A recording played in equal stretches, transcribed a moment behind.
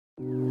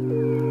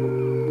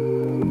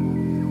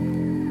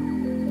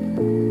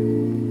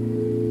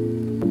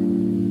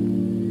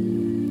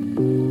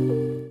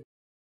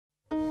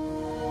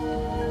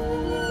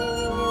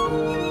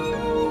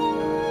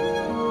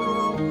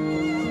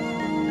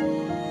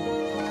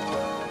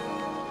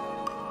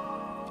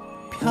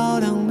漂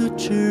亮的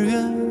志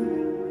愿，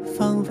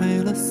放飞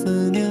了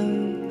思念，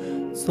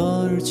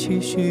昨日期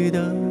许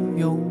的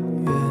永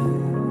远。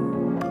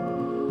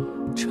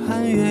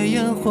穿越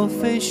烟火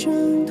飞旋，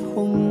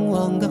通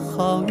往的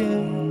好远，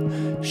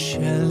绚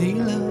丽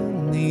了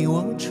你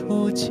我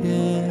初见。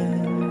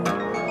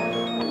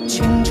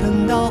清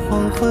晨到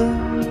黄昏，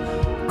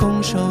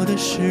拱手的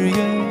誓言，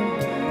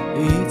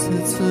一次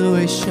次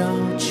微笑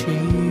祈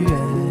愿。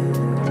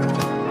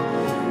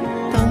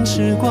当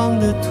时光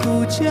的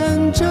图鉴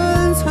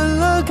珍藏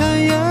了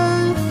感言，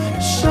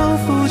收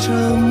复着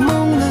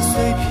梦的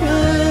碎片。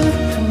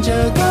这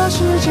个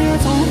世界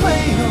总会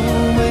有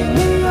为你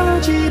而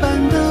羁绊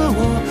的我，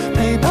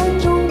陪伴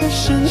中的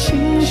深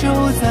情就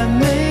再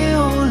没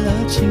有了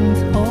尽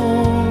头。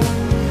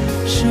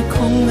失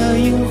控的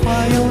樱花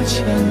有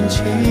前期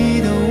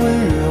的温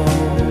柔，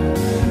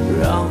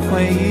让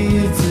回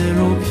忆自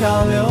如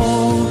漂流。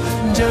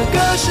这个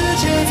世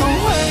界总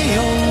会有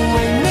为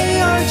你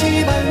而羁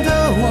绊的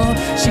我，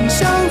心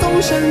像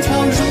总线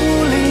条如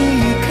另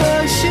一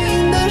颗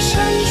心的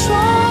闪烁。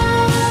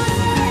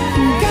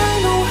感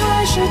动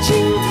还是惊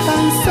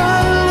叹散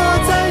落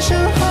在身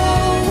后，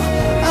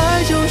爱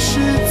就是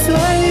最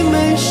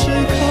美时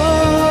刻。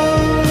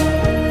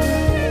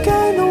感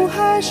动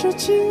还是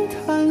惊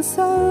叹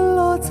散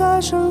落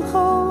在身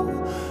后，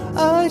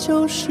爱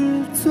就是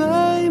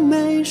最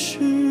美时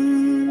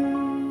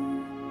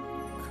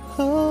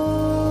刻。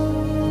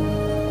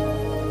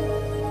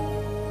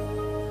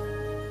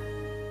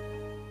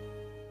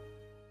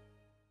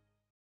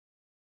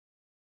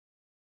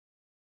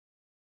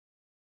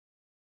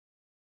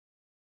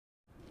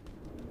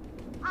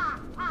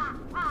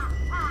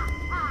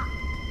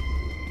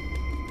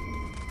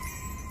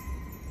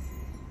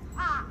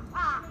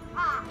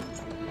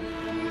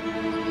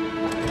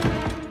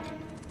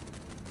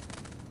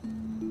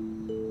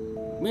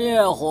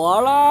灭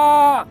火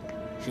啦！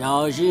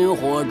小心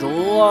火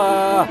烛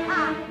啊！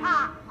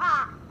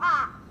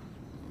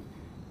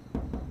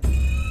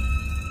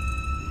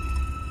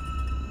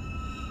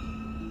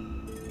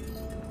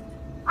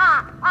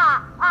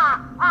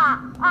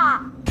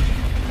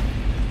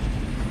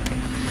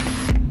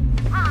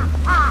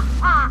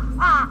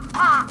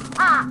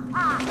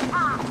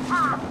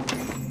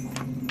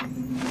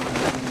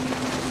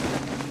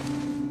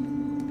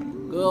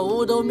各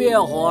屋都灭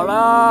火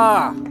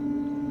啦！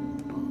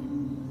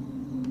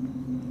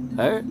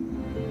哎，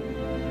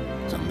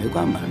怎么没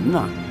关门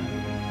呢？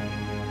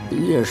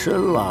夜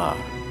深了，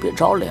别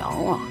着凉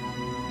了。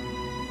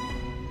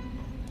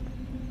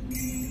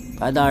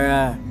白大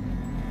人，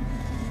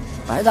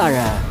白大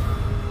人，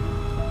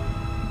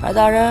白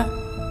大人，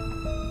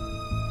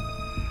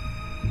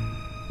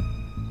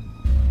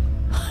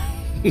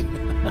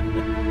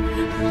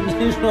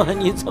您说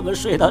你怎么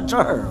睡到这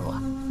儿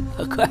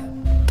了？快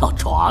到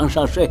床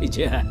上睡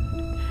去，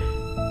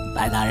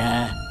白大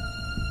人。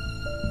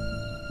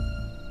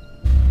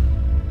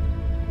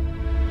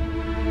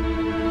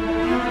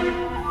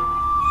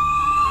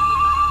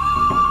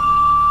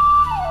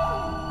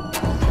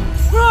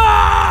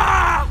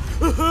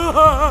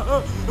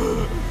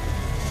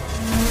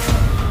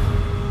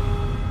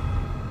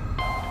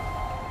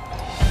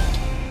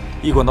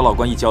驿馆的老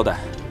官一交代，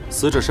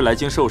死者是来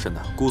京受审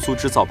的姑苏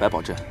织造百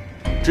宝镇，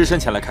只身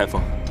前来开封，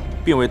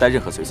并未带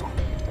任何随从。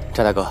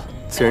张大哥，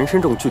此人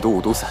身中剧毒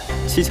五毒散，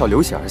七窍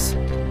流血而死。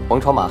王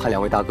朝、马汉两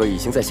位大哥已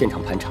经在现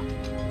场盘查。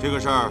这个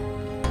事儿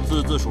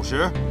字字属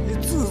实？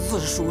字字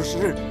属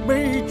实，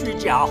没一句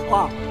假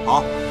话。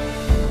好，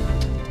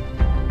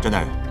张大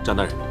人，张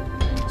大人，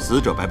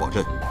死者百宝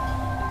镇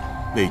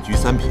位居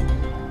三品，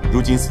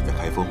如今死在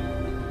开封，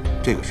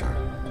这个事儿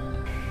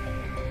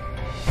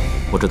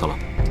我知道了。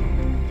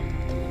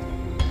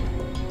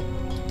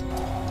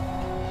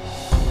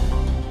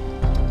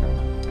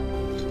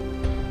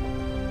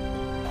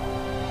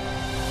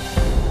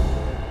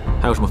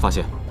还有什么发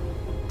现？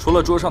除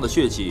了桌上的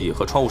血迹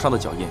和窗户上的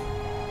脚印，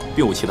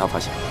并无其他发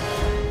现。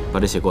把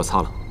这血给我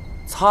擦了。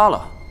擦了？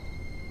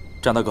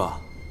张大哥，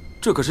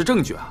这可是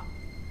证据啊！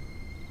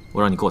我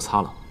让你给我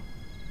擦了。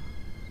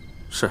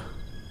是。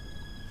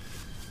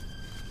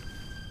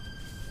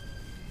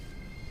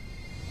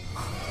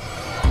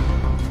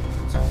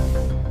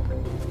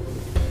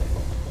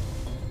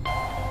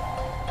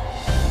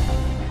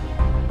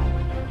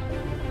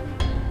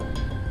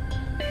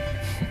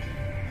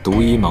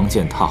独衣芒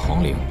剑踏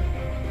黄陵，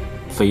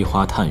飞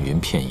花探云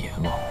片阎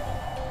王。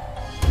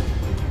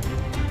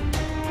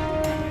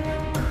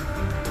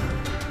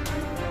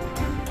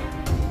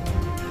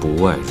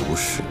不外如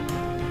是，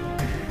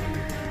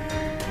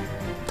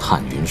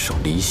探云手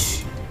李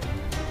许。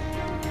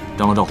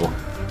张龙、赵虎，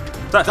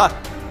在。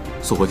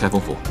速回开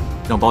封府，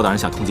让包大人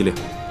下通缉令。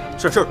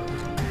是。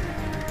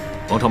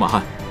王朝、马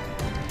汉，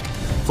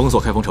封锁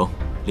开封城，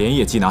连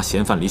夜缉拿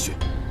嫌犯李许。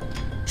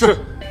是。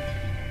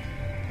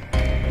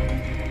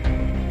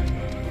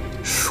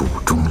蜀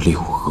中六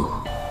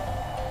恶。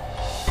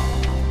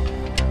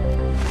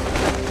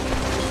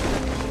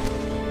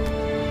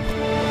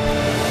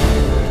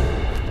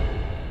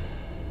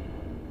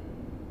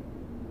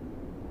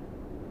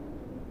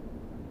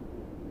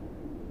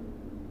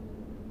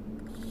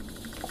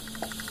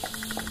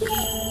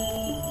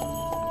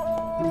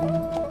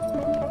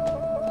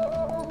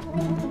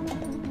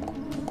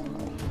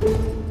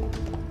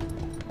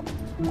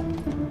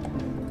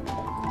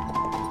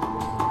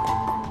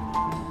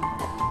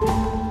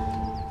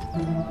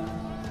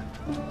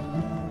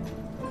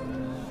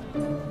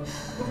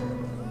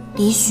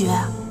李许，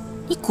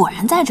你果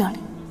然在这里。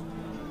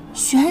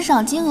悬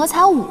赏金额才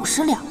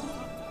50两，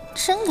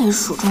真给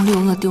蜀中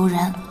6恶丢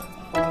人。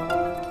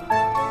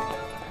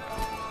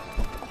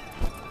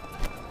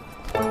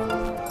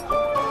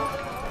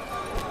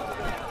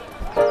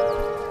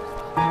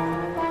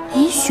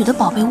李许的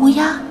宝贝乌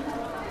鸦。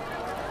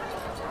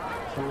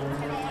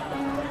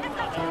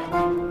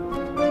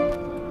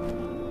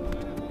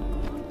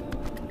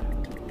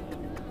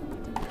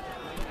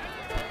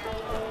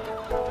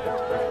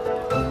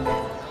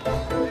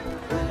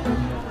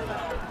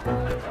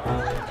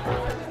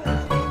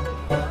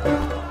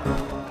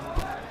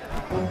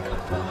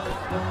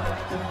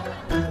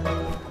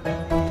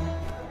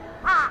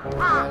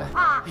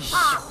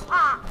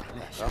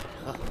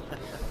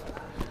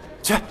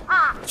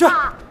去！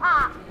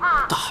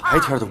大白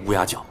天的乌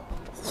鸦叫，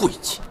晦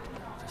气！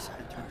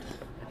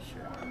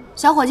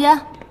小伙计，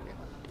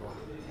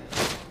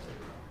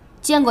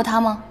见过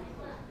他吗？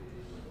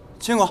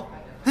见过，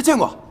见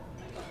过。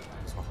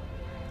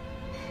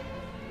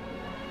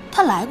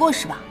他来过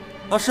是吧？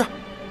啊，是。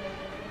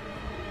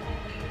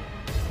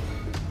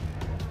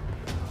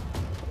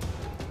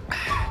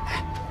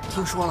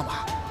听说了吗？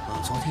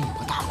昨天有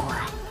个大官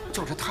啊，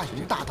叫这太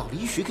原大盗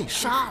李许给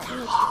杀了。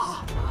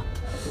啊！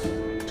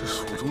这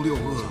蜀中6恶，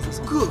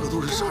个个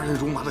都是杀人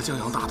如麻的江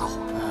洋大盗。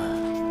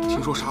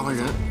听说杀完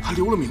人还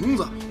留了名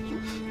字，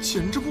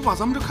简直不把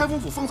咱们这开封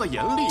府放在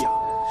眼里呀！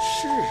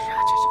是啊，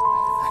这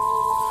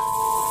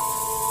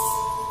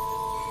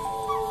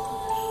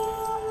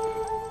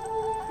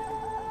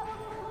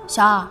是。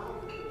小二，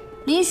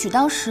李许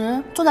当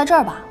时坐在这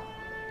儿吧？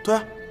对，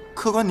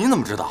客官您怎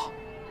么知道？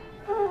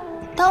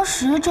当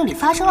时这里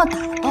发生了打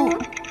斗，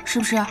是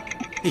不是？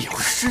哎呦，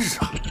是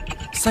啊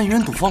，3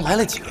元赌坊来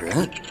了几个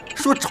人，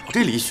说找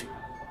这李许，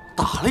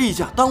打了一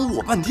架，耽误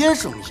我半天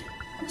生意。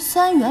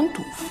3元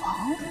赌坊，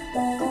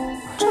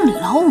这李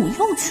老五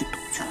又去赌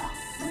去了。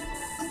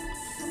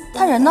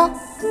他人呢？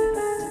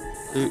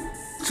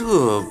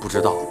这不知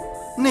道。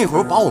那会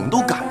儿把我们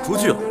都赶出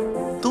去了。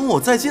等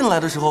我再进来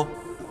的时候，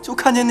就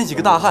看见那几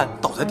个大汉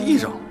倒在地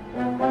上，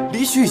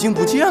李许已经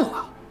不见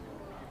了。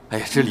哎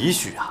呀，这李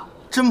许啊，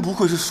真不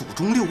愧是蜀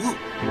中6恶，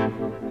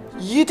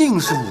一定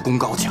是武功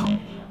高强。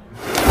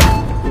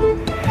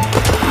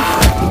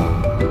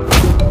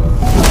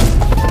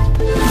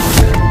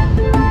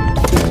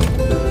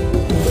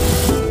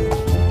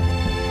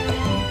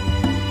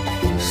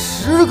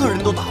10个人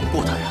都打不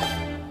过他呀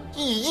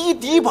，1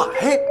敌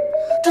100，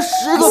这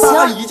10个大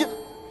汉已经……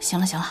行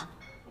了，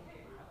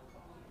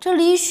这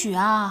李许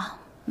啊，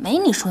没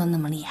你说的那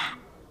么厉害。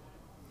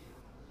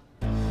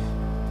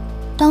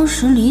当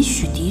时李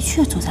许的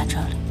确坐在这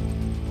里，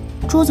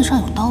桌子上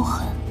有刀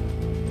痕，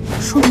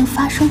说明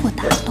发生过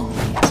打斗。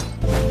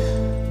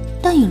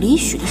但以李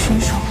许的身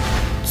手，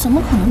怎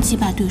么可能击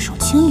败对手，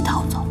轻易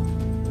逃走？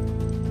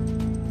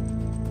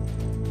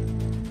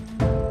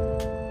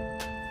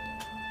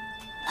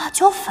辣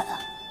椒粉，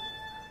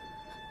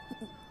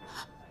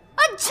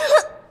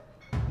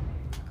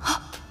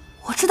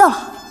我知道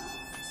了。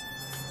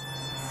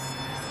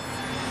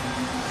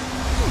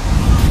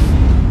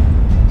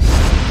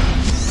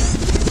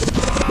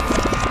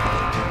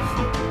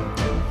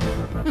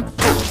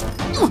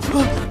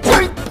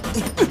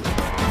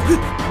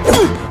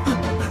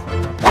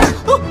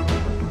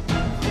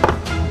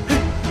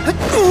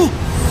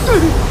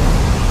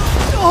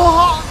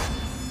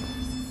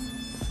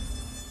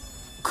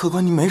客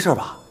官，您没事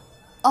吧？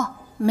哦，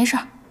没事。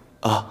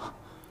啊，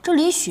这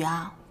李许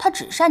啊，他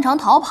只擅长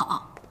逃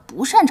跑，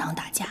不擅长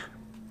打架。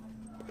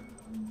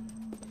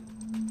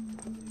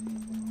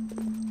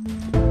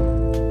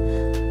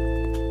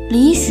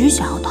李许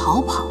想要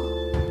逃跑，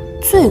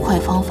最快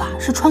方法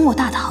是穿过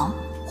大堂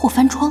或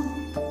翻窗。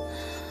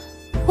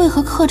为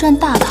何客栈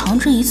大堂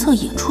这一侧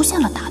也出现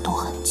了打斗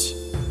痕迹？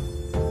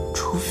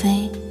除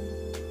非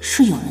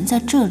是有人在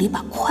这里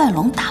把快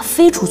龙打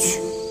飞出去。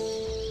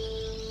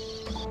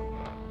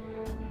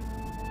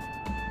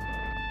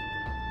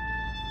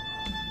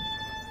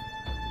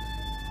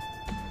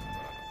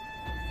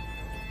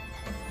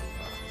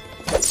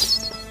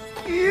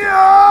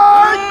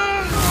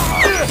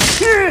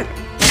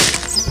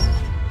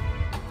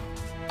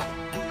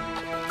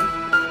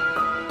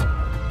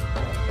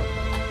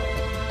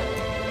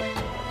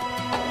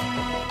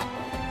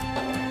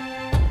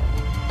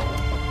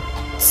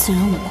此人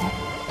武功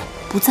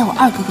不在我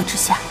2哥哥之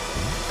下。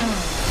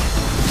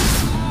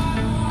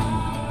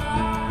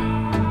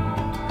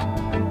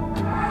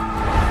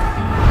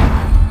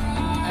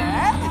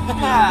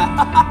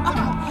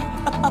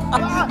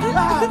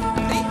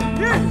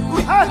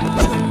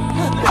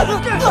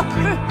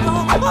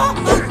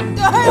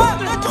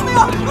救命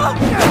啊！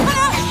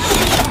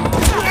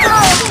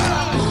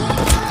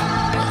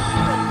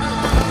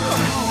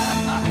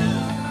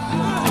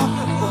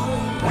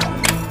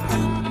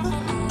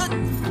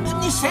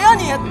你谁啊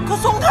你？快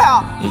松开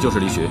啊！你就是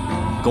李许，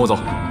跟我走。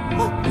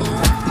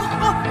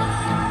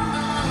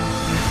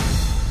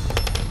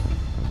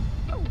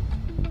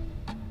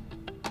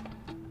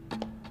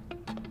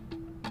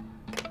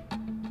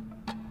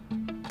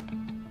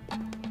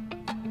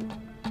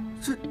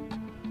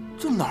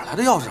这哪来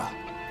的钥匙啊？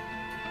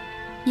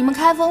你们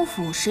开封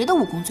府谁的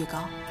武功最高？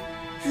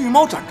御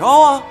猫展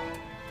昭啊！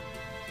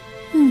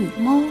御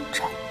猫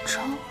展昭。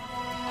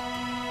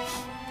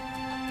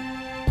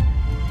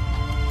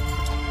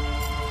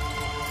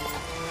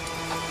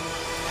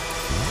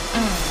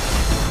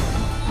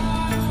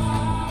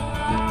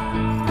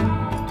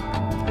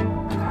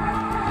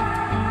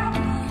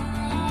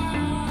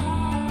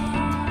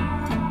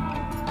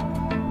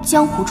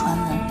江湖传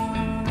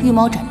闻，御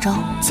猫展昭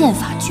剑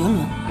法绝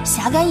伦，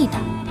侠肝义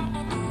胆。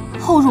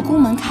后入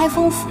宫门开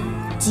封府，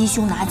鸡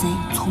凶拿贼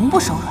从不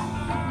手软。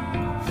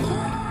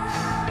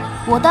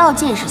我倒要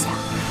见识下，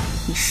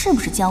你是不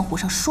是江湖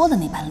上说的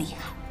那般厉害。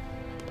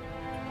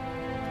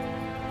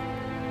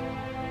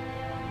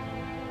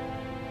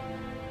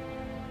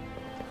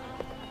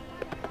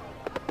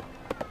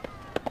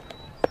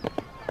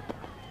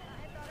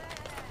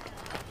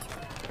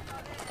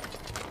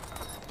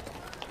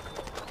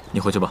你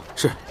回去吧。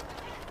是。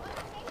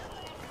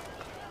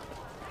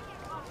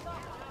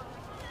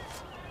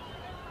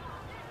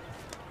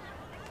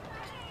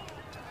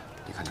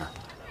你看这儿，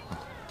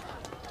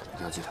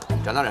你要记得，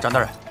展大人，展大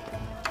人，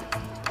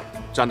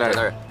展大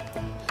人，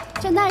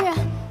展大人，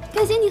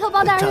感谢你和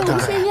包大人永无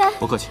深渊。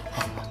不客气。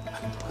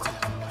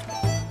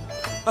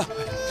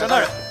展大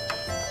人，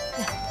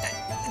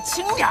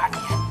轻点你！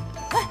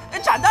哎，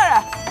展大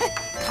人，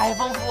开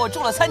封府我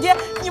住了3天，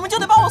你们就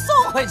得把我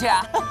送回去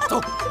啊！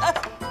走。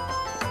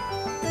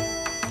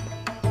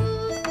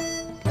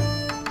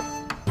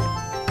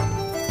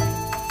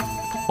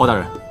包大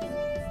人，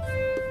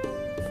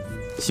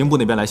刑部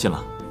那边来信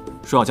了，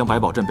说要将百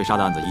宝镇被杀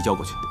的案子移交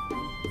过去。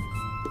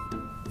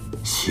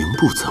刑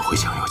部怎会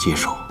想要接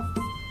手？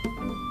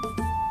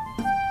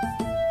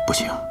不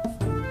行，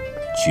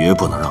绝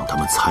不能让他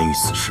们参与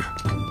此事。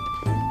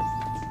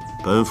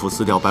本府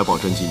私调百宝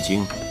镇进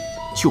京，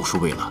就是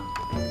为了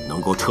能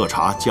够彻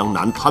查江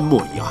南贪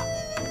墨一案，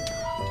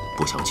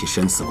不想其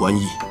身死官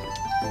驿。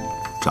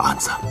这案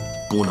子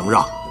不能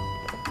让。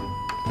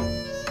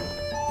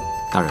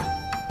大人，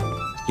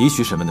李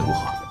许审问的如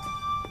何？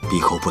闭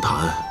口不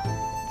谈。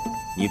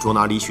你捉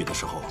拿李许的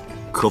时候，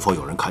可否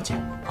有人看见？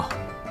啊，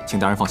请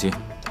大人放心，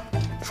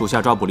属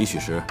下抓捕李许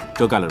时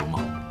遮盖了容貌。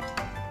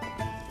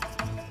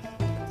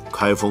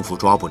开封府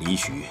抓捕李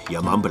许也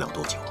瞒不了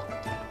多久，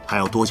还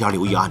要多加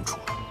留意暗处。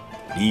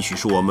李许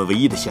是我们唯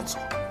一的线索，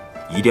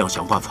一定要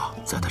想办法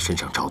在他身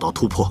上找到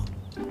突破。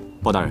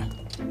包大人，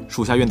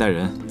属下愿带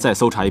人再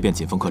搜查一遍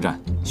锦丰客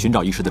栈，寻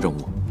找遗失的证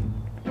物。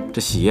这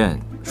喜宴，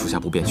属下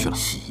不便去了。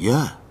喜宴？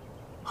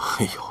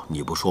哎呦，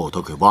你不说我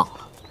都给忘了。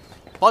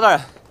包大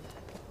人，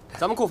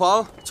咱们库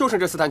房就剩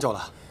这4坛酒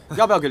了，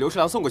要不要给刘世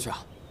良送过去啊？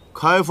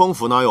开封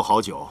府哪有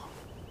好酒？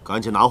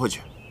赶紧拿回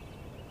去。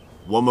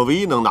我们唯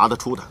一能拿得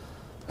出的，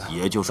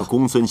也就是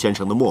公孙先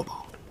生的墨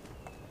宝。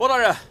包大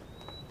人，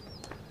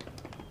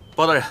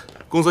包大人，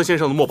公孙先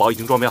生的墨宝已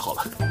经装裱好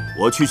了，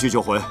我去就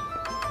回。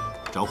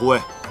张护卫，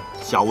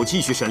下午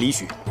继续审李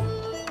许。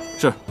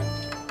是。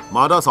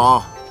马大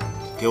嫂，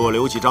给我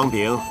留几张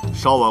饼，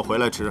稍晚回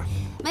来吃。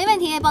没问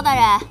题，包大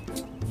人。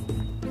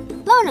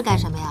愣着干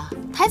什么呀？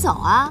抬走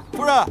啊！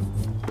夫人，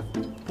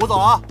我走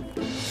啊。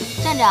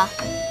站着，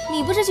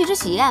你不是去吃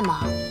喜宴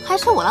吗？还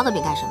吃我烙的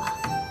饼干什么？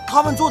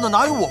他们做的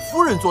哪有我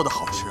夫人做的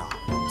好吃啊？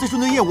再说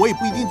那宴我也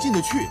不一定进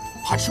得去，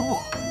怕吃不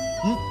饱。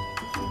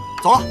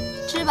走了。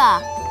吃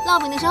吧，烙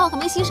饼的时候可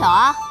没洗手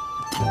啊。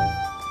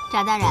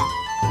展大人，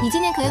你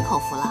今天可有口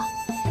福了，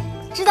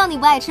知道你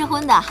不爱吃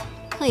荤的，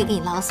特意给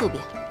你烙了素饼。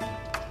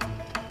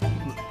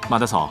马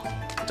大嫂，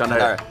张大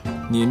人，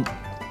您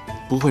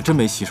不会真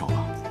没洗手吧？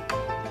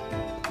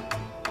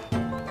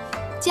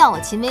叫我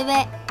秦薇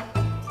薇。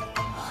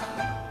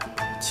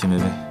秦薇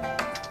薇，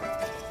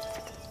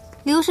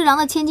刘侍郎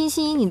的千金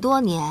吸引你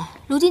多年，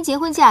如今结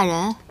婚嫁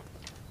人，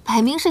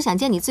摆明是想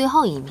见你最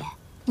后一面，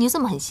你就这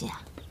么狠心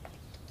啊？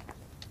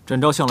展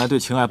昭向来对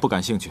情爱不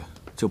感兴趣，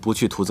就不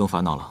去徒增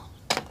烦恼了。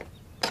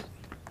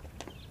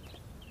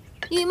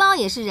玉猫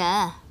也是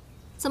人，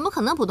怎么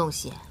可能不动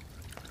心？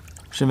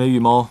身为玉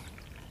猫，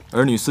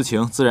儿女私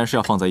情自然是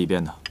要放在一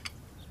边的。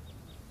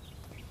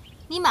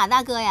你马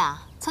大哥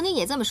呀，曾经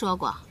也这么说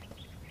过。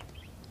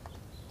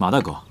马大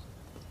哥，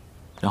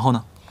然后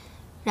呢？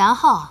然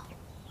后，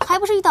还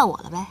不是遇到我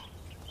了呗？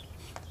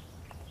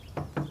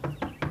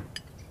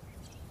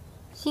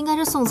应该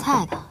是送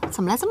菜的，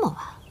怎么来这么晚？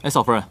哎，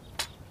嫂夫人，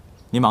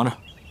您忙着，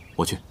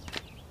我去。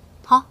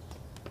好。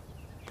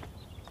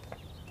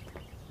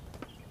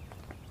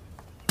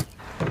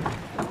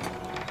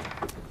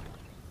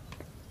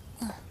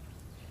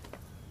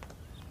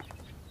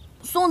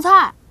送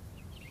菜。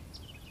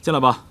进来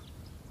吧。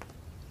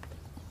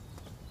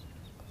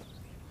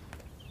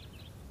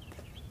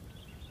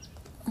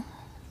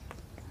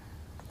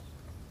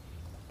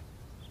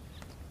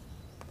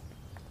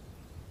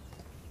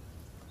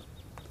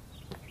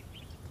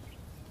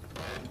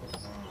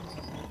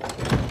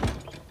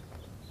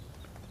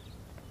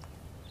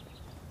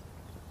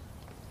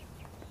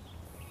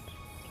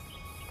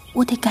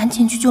我得赶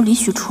紧去救李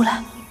许出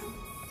来。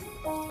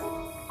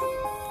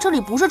这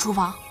里不是厨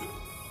房。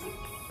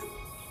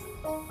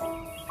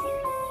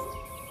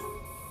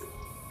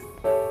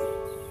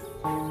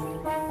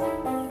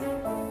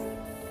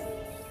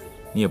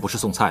你也不是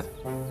送菜的。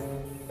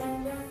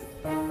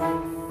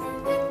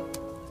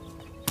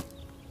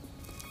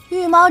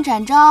御猫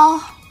展昭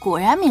果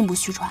然名不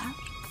虚传。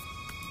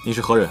你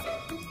是何人？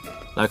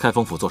来开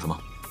封府做什么？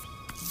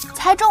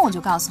猜中我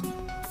就告诉你。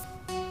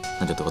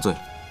那就得罪了。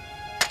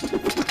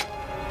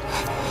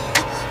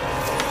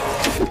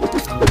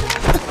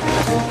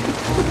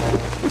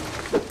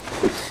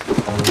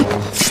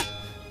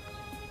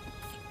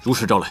如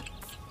实招来。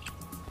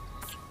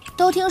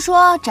都听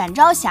说展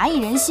昭侠义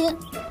仁心，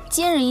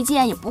今日一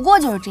见也不过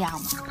就是这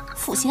样嘛，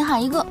负心汉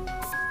一个。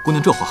姑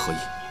娘这话何意？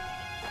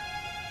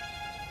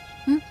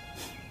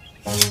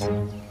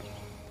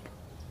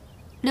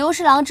刘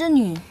侍郎之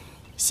女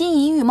心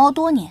仪御猫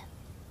多年，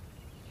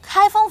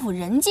开封府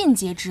人尽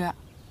皆知。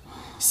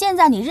现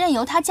在你任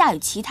由她嫁与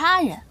其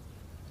他人，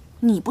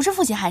你不是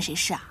负心汉谁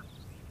是啊？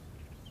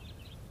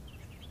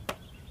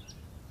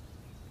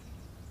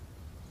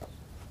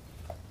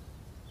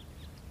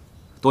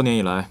多年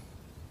以来，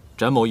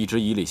展某一直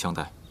以礼相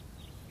待，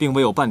并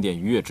未有半点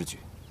逾越之举，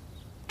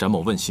展某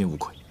问心无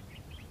愧。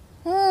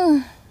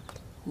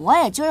我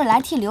也就是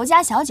来替刘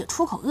家小姐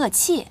出口恶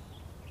气。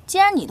既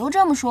然你都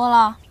这么说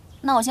了，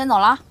那我先走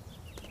了。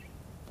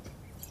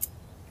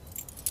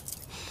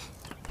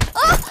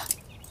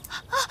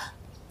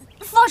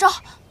放手！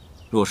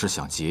若是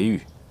想劫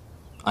狱，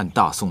按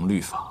大宋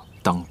律法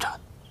当斩。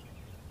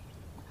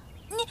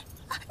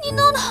你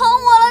弄疼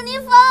我了，你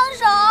放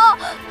手！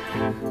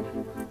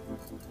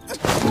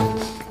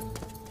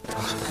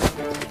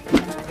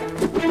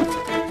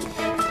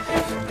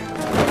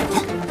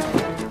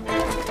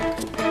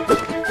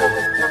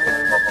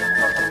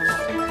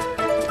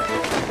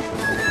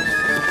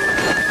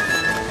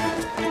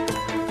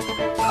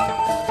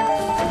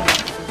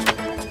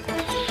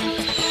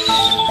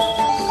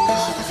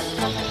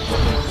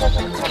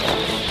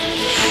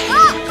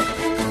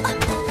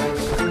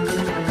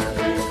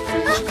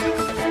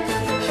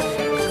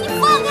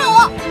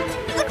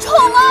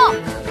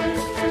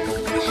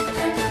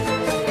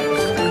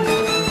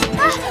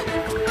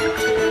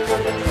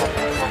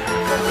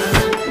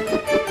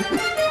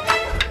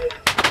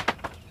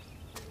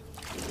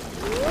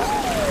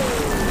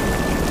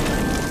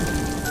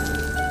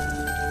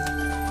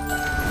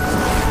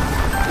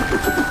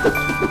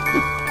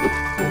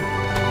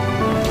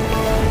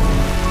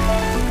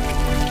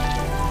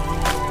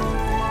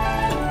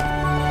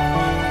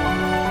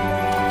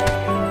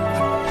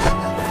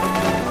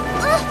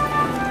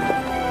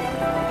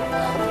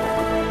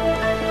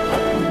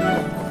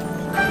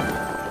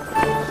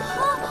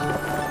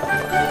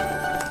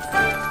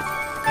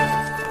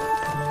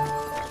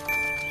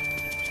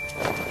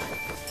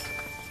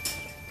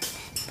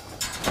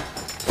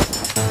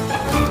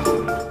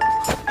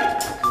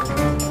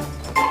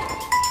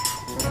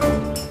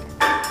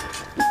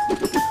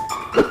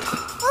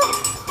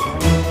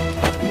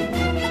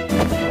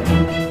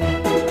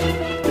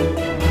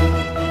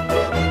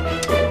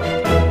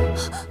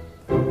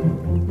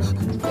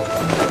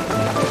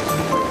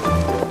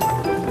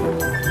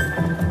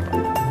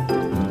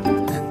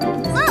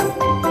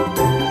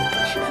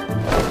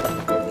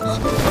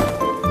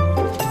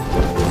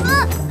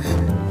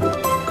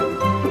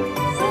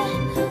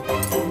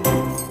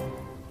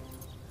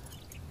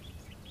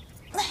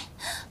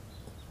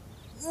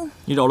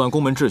你扰乱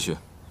宫门秩序，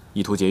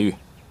意图劫狱，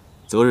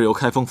择日由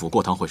开封府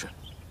过堂会审。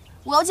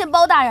我要见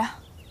包大人。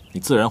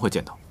你自然会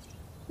见到。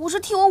我是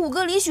替我五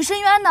哥李许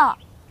申冤的。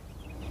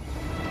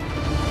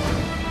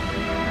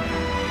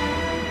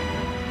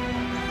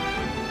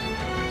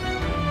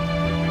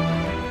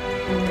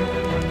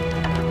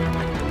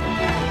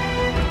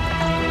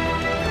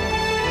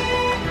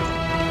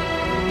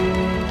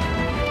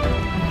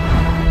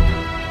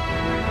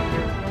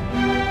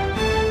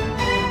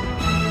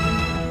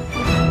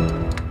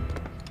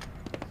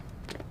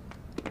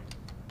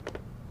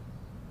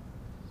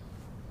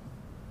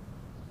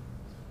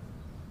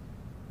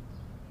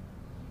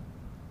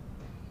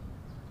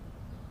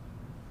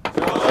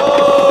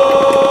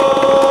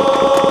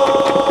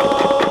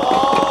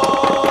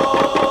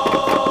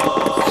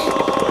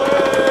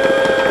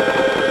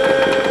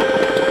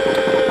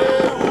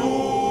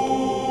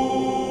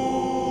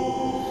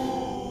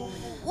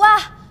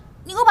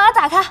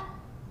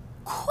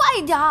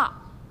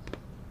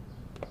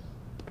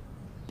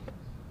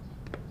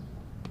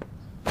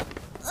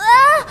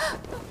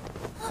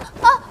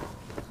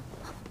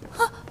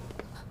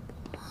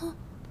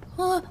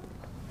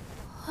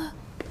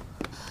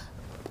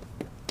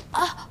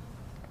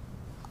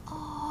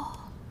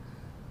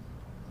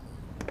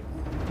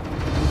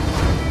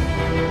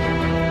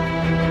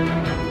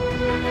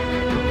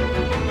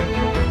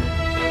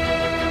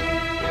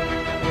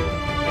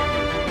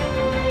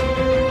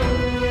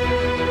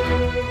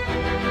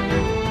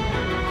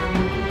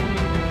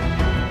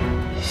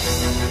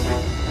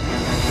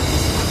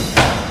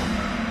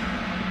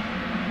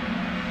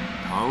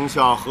堂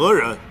下何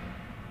人？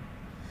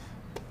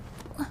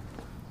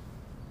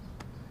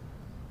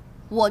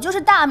我就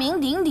是大名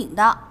鼎鼎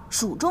的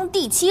蜀中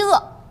第7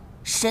恶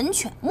神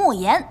犬莫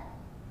言。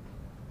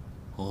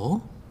哦，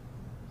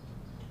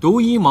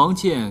独依芒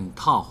剑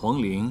踏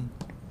黄陵，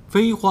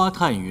飞花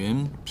探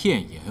云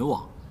片阎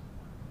王。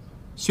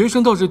学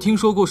生倒是听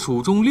说过蜀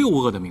中6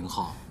恶的名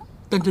号，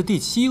但这第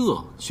7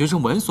恶，学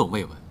生闻所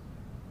未闻。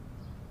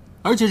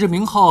而且这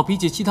名号比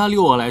起其他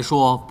6恶来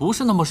说，不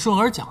是那么顺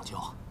耳讲究，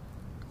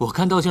我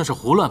看倒像是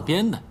胡乱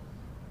编的。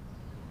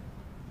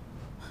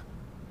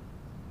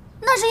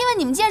那是因为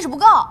你们见识不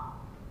够，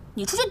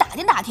你出去打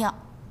听打听，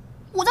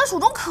我在蜀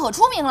中可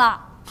出名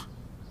了。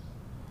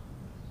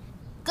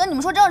跟你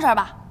们说正事儿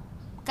吧，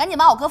赶紧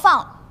把我哥放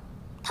了，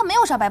他没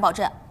有杀百宝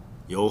镇。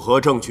有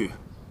何证据？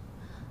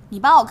你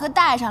把我哥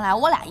带上来，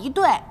我俩一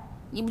对，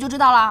你不就知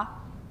道了？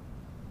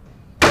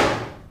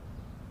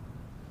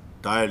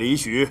带李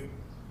许。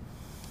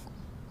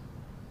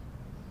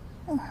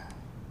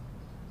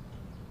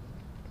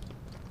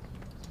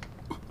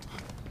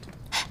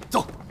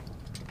走。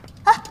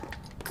哎，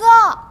哥，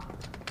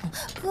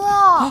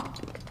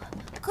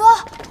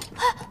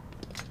哎，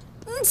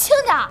你轻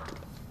点。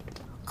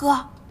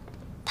哥，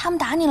他们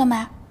打你了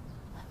没？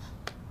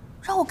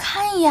让我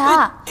看一眼。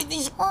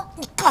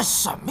你干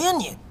什么呀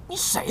你？你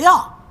谁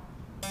呀？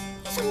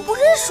你怎么不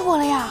认识我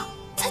了呀？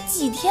才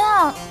几天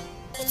啊，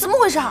你怎么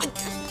回事？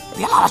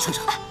别拉拉扯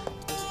扯！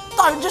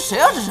大人，这谁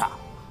啊？这是？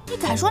你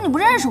敢说你不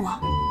认识我？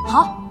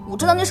好，我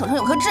知道你手上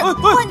有颗痣。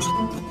快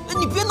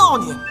你别闹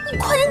你！你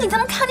快点给他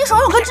们看，你手上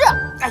有颗痣。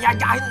哎呀，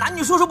男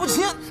女授受不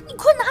亲！你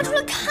快拿出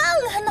来看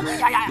看呢！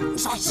呀，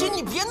小七，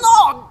你别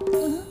闹！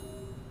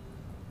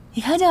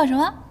你看这叫什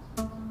么？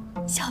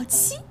小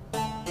七，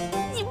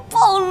你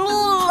暴露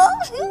了。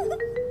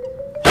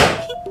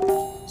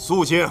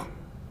肃静，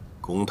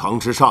公堂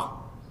之上，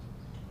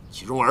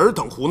岂容尔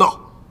等胡闹？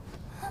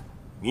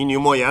民女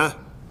莫言，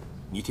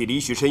你替李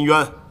许申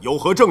冤，有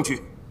何证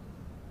据？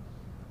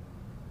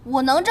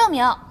我能证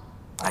明。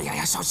哎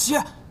呀，小七，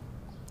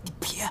你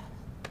别。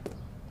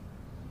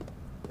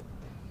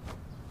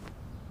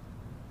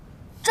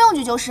证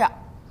据就是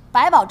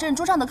百宝镇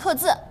桌上的刻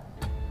字。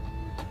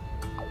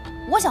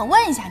我想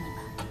问一下你们，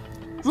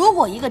如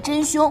果一个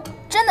真凶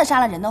真的杀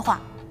了人的话，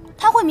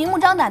他会明目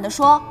张胆地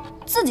说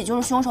自己就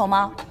是凶手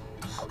吗？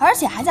而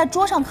且还在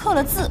桌上刻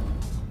了字，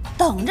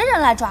等着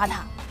人来抓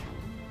他。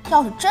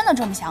要是真的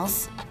这么想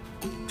死，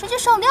直接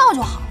上吊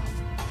就好了，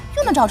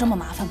用得着这么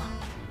麻烦吗？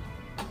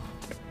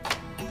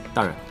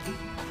大人，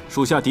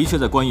属下的确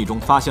在官驿中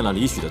发现了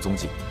李许的踪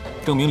迹，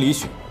证明李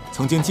许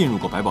曾经进入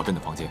过百宝镇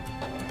的房间，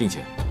并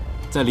且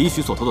在李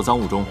许所偷的赃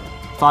物中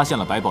发现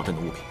了百宝镇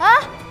的物品。啊！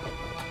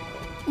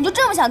你就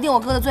这么想定我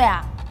哥的罪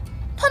啊？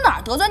他哪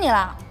儿得罪你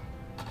了？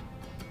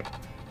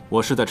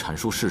我是在阐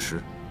述事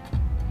实。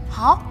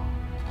好，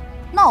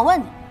那我问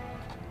你，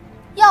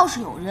要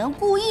是有人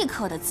故意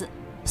刻的字，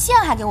陷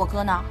害给我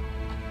哥呢？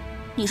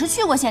你是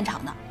去过现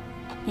场的，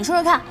你说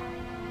说看，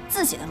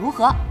字写的如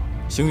何？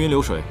行云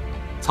流水，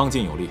苍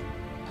劲有力，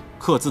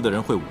刻字的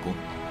人会武功，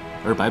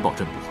而百宝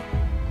镇不会。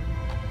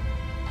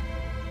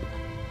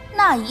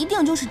那一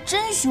定就是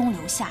真凶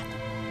留下的。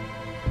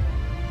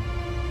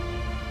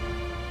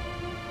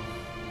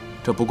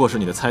这不过是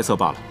你的猜测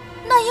罢了。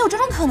那也有这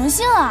种可能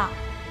性啊，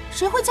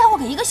谁会嫁祸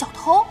给一个小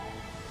偷？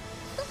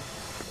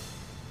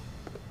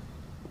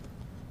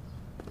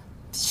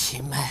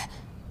七妹，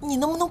你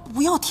能不能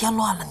不要添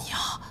乱了你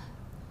啊？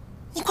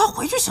你快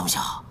回去行不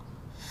行？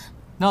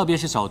那便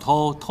是小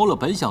偷偷了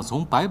本想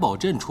从百宝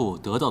镇处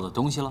得到的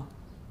东西了。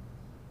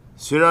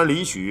虽然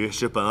李许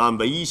是本案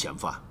唯一嫌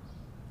犯，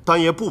但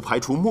也不排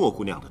除莫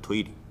姑娘的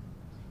推理。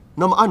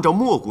那么按照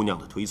莫姑娘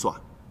的推算，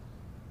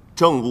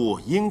证物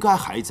应该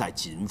还在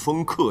锦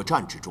丰客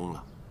栈之中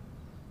了。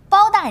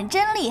包大人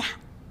真厉害，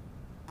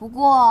不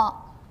过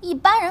一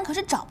般人可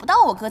是找不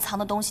到我哥藏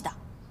的东西的。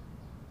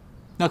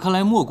那看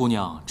来莫姑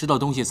娘知道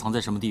东西藏在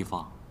什么地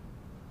方。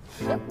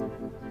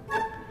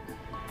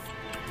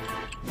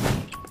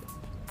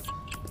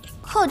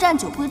客栈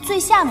酒柜最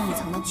下面一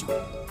层的酒，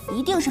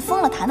一定是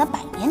封了坛的百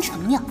年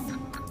陈酿。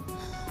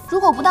如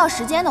果不到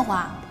时间的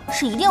话，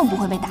是一定不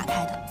会被打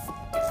开的。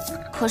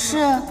可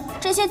是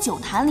这些酒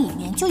坛里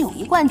面就有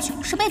一罐酒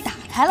是被打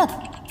开了的。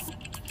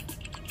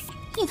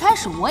一开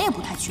始我也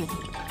不太确定，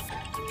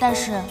但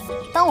是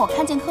当我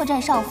看见客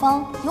栈上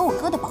方有我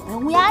哥的宝贝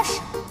乌鸦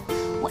时，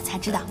我才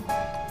知道，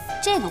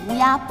这个乌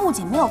鸦不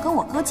仅没有跟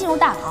我哥进入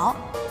大牢，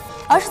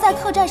而是在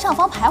客栈上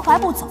方徘徊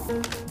不走，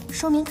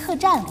说明客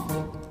栈里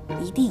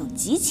一定有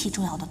极其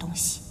重要的东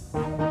西。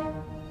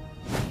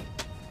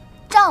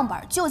账本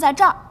就在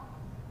这儿，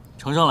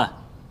呈上来。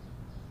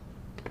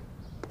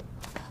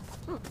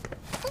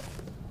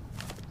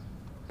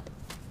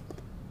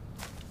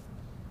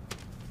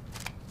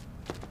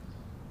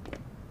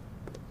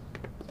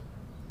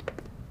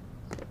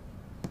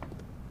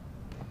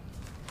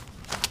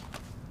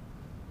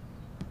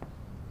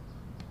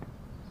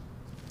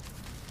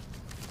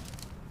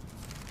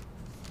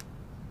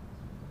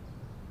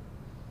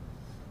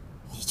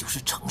就是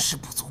成事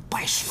不足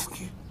败事有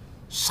余，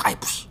啥也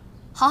不是。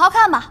好好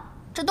看吧，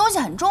这东西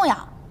很重要。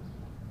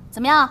怎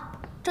么样，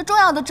这重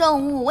要的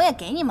证物我也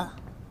给你们了，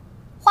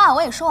话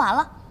我也说完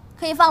了，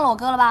可以放了我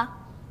哥了吧？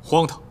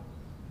荒唐！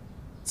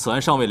此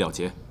案尚未了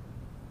结，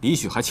李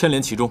许还牵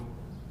连其中，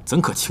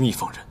怎可轻易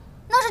放人？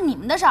那是你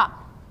们的事儿。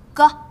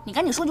哥，你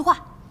赶紧说句话。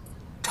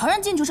承认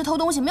进去是偷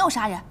东西，没有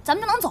杀人，咱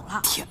们就能走了。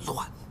添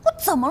乱！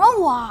我怎么了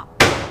我？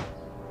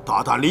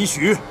大胆李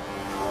许，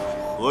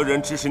何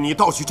人指使你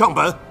盗取账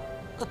本？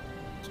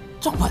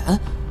账本？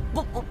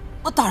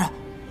大人，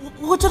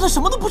我真的什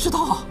么都不知道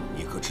啊！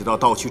你可知道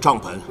盗取账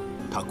本，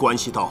它关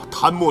系到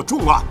贪墨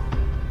重案，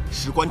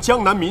事关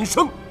江南民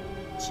生。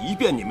即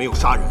便你没有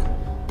杀人，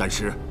但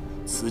是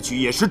此举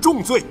也是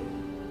重罪。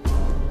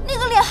那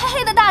个脸黑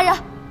黑的大人，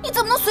你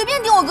怎么能随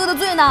便定我哥的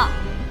罪呢？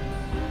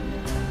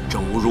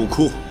正午入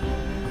库，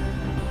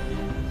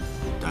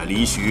带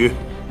李许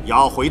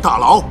押回大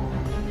牢，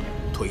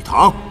退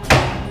堂。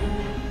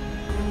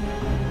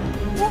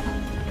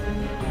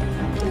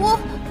我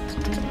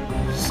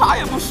啥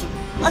也不是。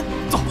哎，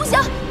走！不行，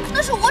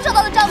那是我找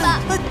到的账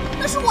本，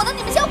那是我的，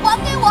你们先还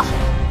给我！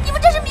你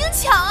们这是明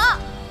抢啊！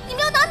你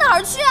们要拿哪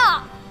儿去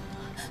啊？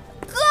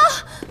哥，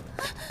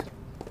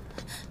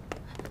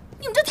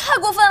你们这太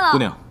过分了！姑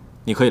娘，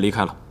你可以离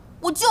开了。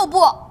我就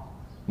不。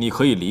你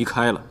可以离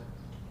开了。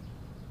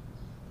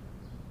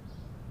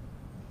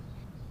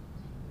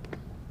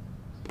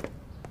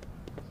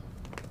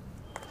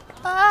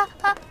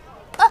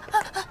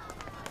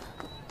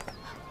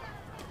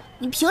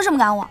你凭什么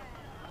赶我？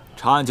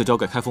查案就交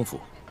给开封府，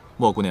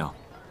莫姑娘，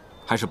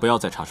还是不要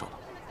再插手了。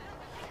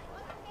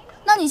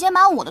那你先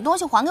把我的东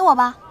西还给我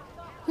吧。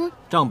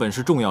账本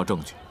是重要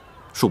证据，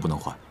恕不能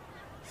还。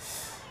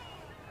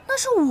那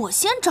是我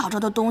先找着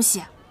的东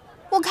西，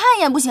我看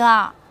一眼不行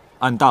啊？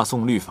按大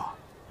宋律法，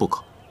不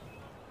可。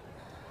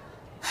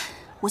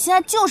我现在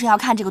就是要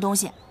看这个东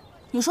西，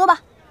你说吧，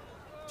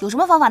有什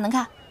么方法能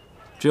看？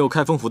只有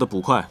开封府的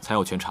捕快才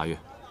有权查阅。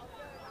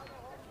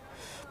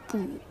捕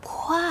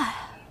快？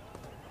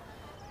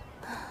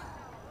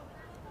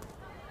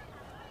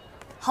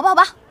好吧，好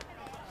吧，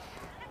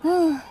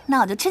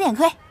那我就吃点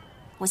亏，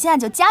我现在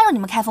就加入你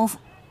们开封府。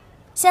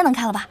现在能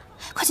看了吧？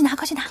快去拿，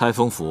快去拿！开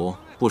封府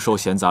不收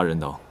闲杂人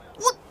的哦。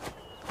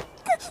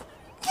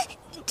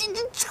这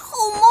臭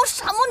猫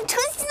傻猫，你成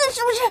心的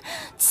是不是？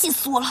气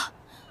死我了！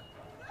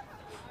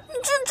你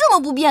这么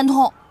不变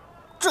通，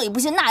这也不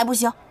行那也不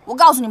行。我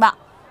告诉你吧，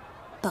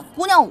本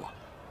姑娘我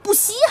不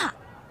稀罕。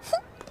哼！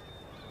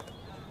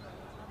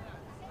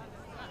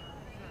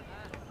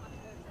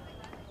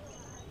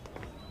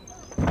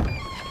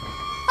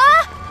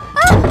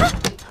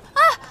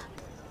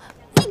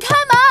你开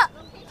门，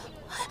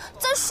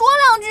再说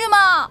两句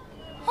嘛！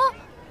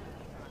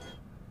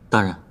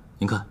大人，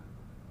您看，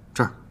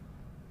这儿，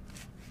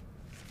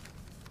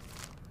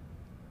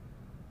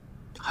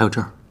还有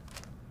这儿。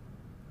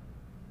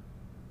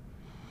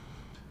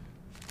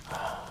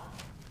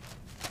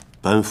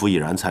本府已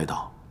然猜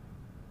到，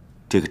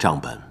这个账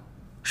本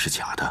是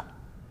假的。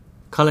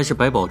看来是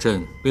白宝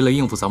镇为了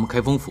应付咱们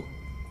开封府，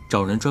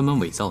找人专门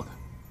伪造的。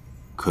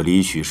可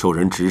李许受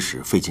人指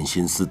使，费尽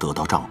心思得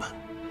到账本，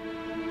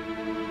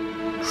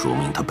说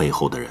明他背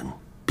后的人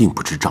并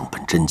不知账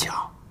本真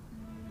假。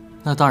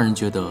那大人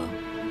觉得，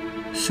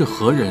是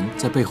何人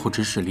在背后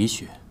指使李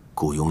雪？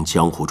雇佣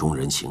江湖中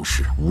人行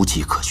事，无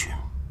迹可寻，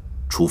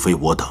除非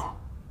我等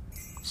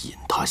引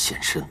他现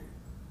身。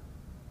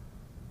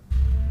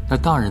那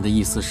大人的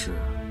意思是，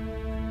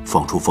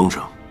放出风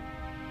声，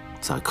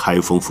在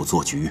开封府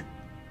做局，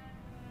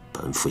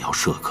本府要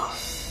设个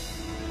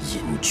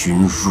引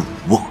君入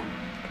瓮。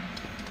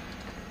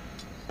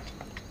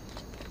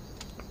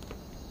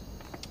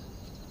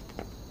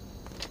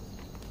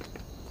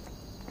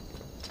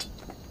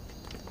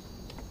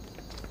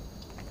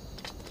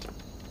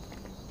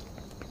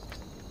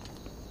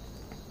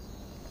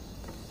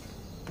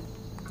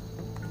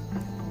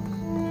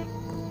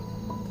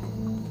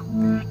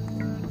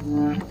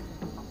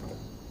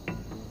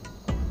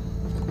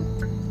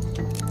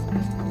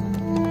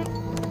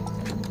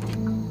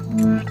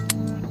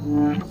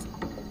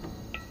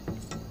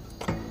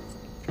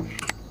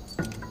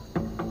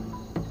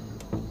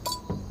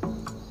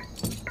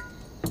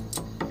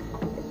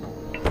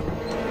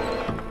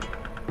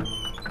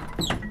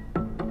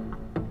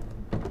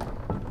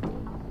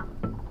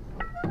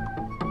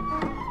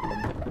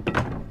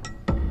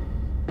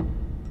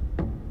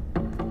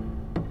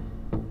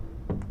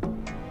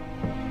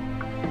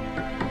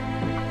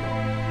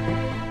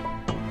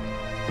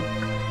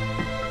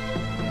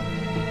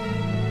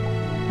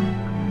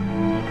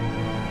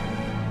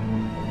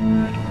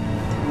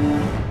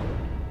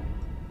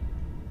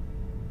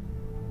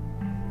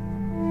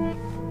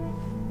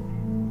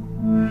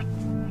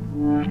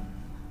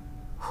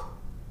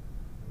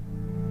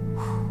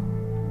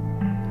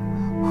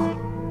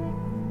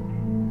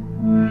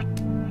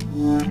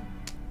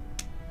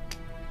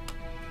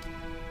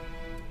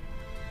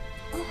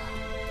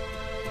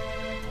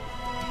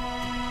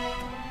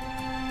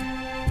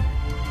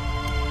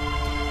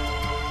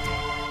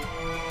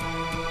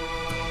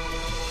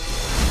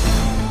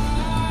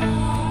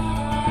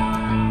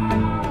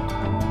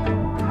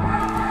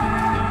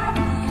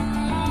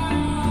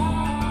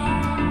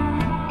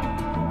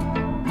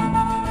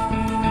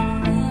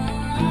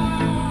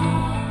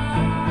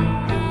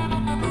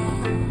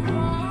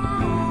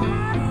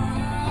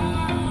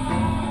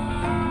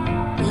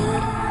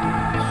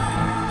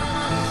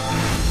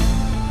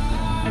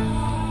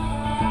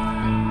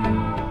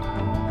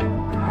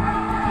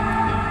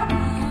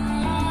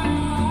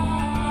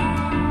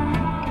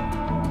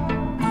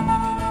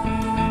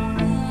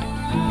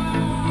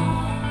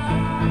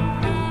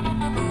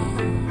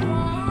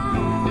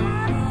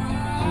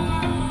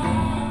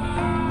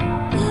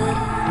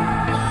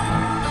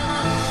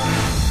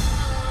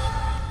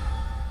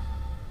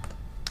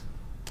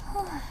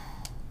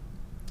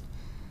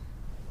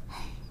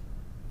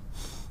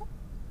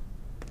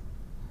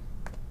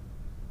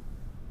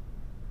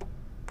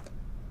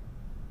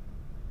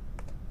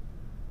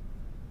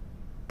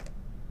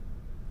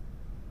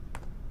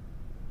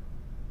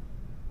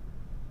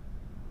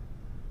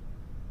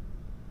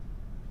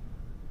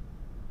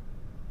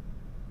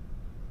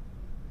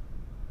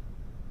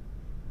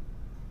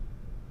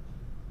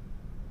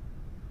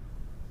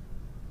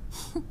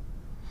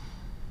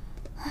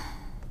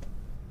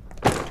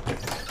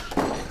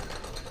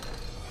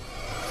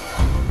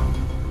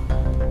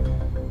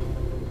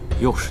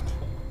又是你。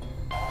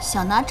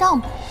想拿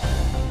账本？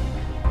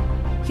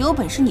有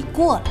本事你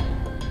过来！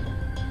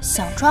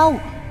想抓我，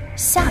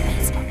下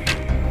辈子吧。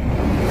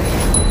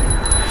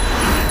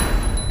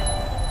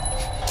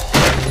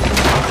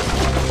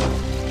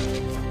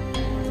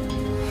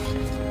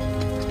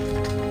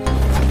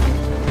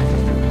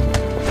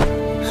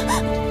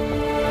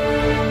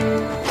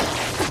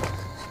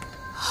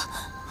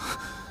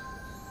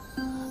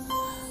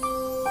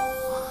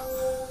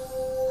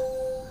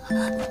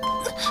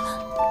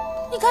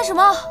你干什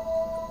么？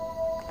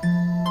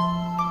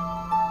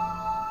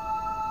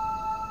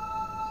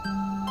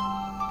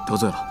得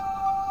罪了。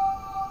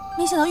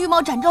没想到玉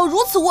貌展昭如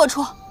此龌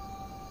龊。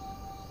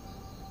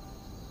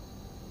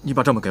你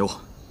把账本给我。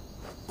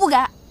不给。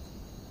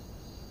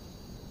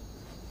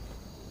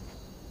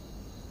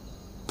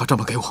把账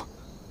本给我。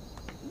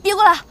别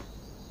过来！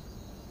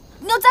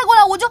你要再过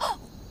来，我就……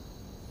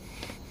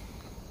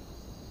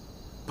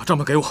把账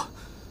本给我。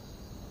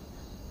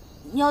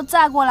你要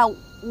再过来，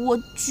我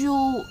就……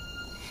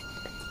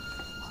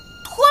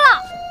脱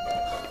了。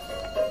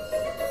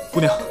姑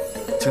娘，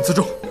请自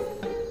重。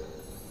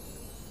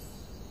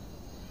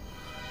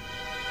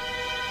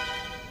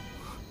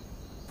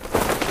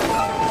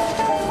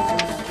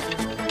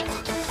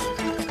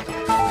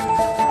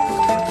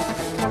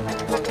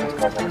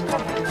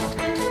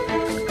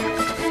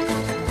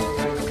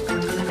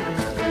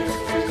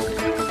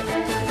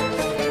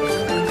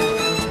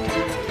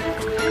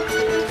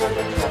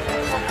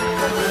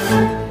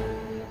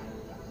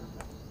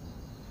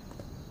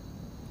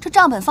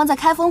账本放在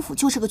开封府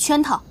就是个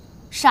圈套，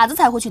傻子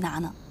才会去拿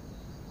呢。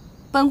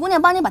本姑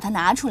娘帮你把它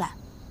拿出来，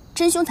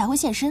真凶才会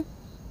现身。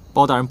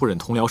包大人不忍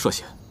同僚涉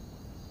险，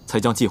才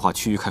将计划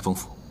趋于开封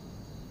府。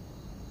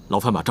劳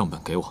烦把账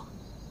本给我。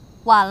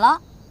晚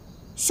了，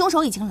凶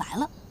手已经来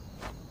了。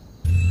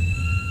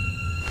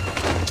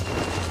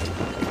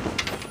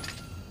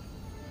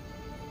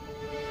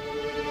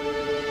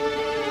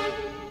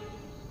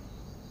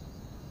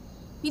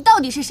你到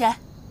底是谁？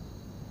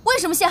为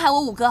什么陷害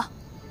我五哥？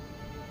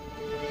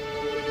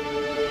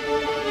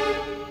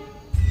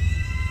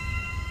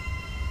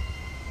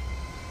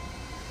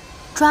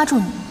抓住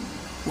你，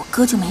我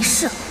哥就没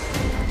事了。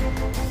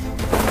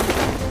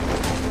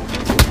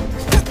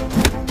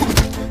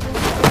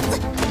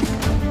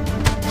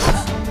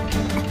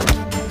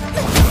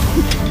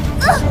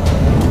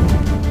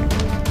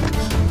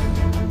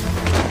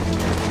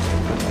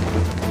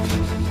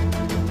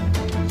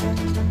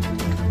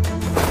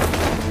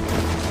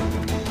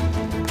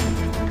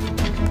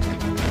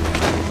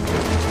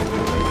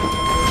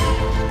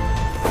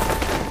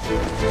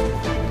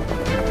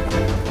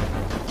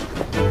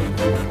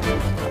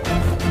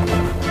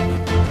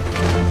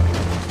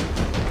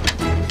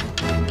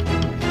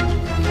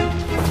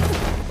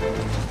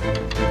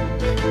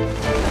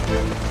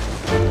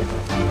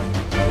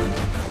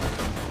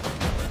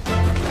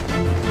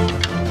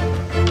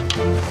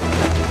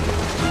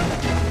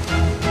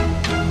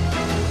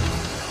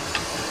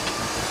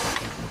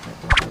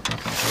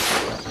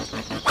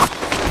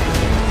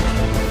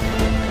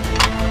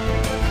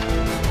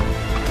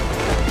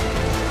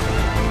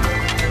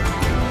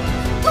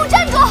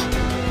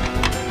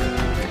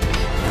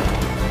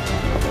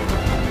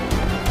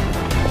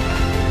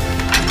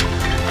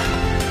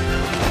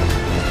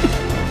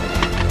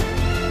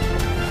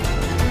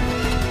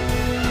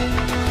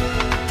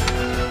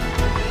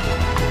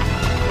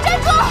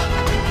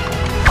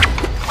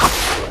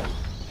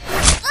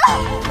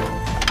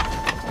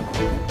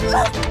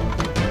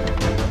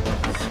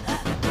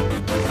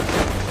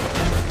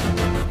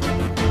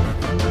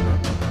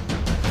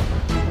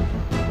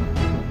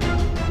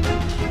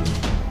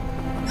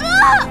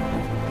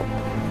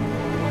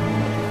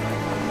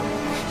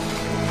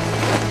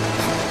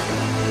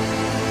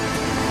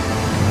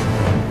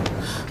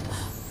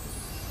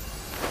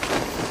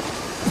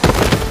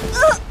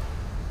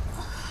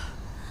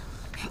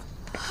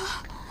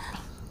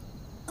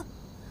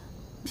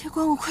别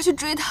管我，快去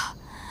追他！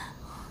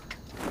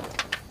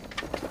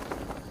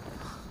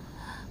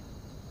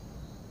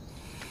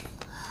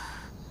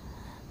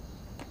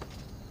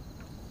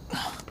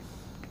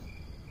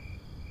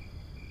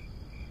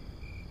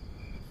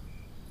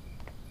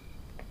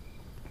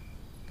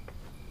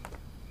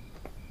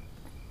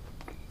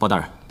包大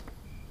人，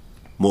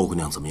莫姑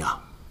娘怎么样？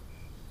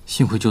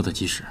幸亏救得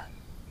及时，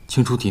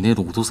清除体内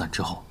的五毒散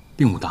之后，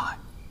并无大碍。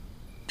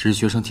只是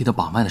学生替他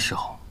把脉的时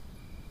候，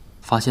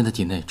发现他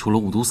体内除了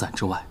五毒散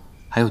之外，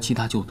还有其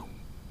他旧毒。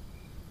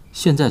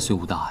现在虽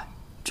无大碍，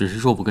只是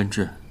若不根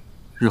治，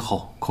日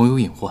后恐有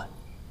隐患。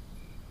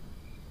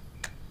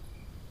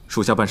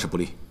属下办事不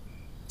力，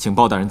请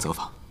包大人责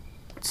罚。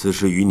此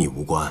事与你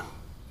无关，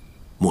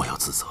莫要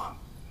自责。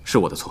是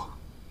我的错，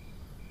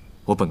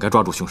我本该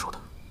抓住凶手的。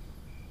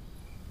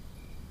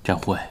展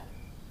慧，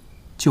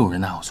救人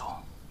哪有错？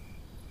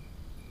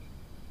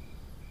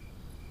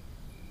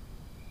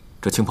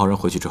这青袍人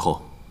回去之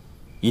后，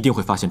一定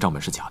会发现账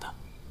本是假的，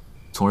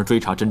从而追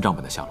查真账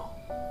本的下落。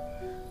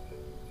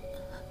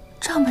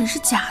账本是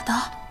假的？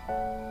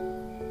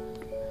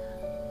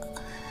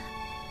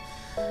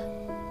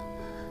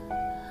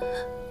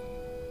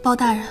包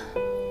大人，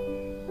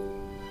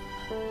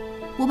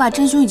我把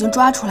真凶已经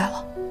抓出来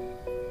了。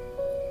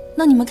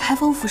那你们开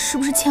封府是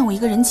不是欠我一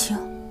个人情？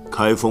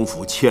开封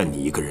府欠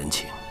你一个人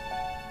情。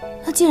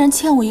那既然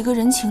欠我一个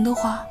人情的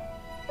话，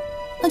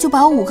那就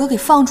把我五哥给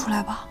放出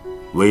来吧。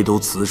唯独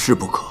此事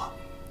不可。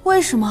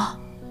为什么？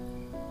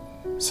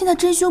现在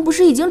真凶不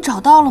是已经找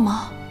到了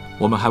吗？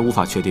我们还无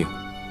法确定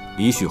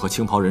李许和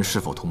青袍人是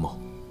否同谋。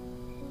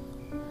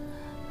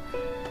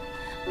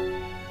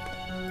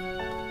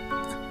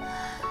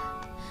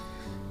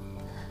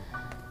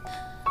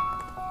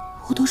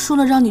我都说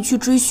了让你去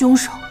追凶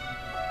手，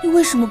你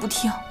为什么不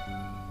听？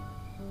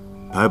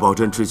白宝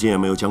珍至今也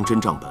没有将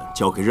真账本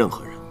交给任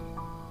何人，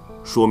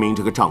说明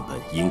这个账本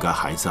应该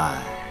还在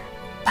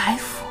白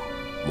府。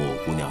莫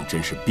姑娘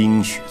真是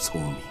冰雪聪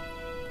明。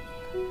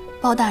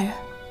包大人，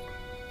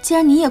既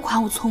然你也夸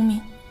我聪明，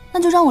那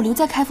就让我留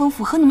在开封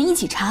府和你们一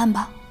起查案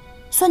吧，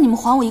算你们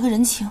还我一个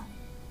人情。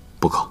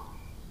不可，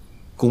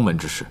宫门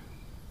之事，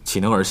岂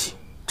能儿戏？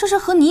这事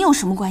和你有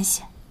什么关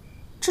系？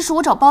这是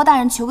我找包大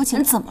人求个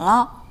情，怎么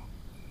了？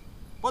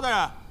包大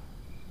人，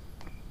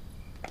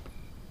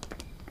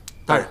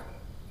大人，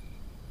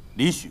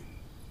李许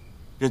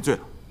认罪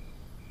了。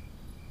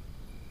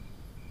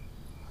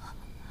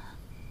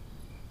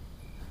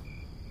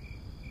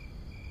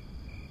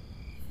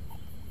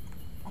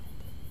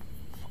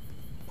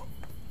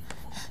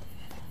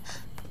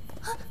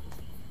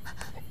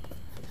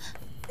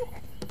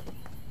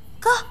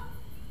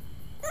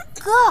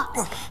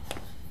哥，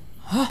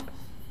啊，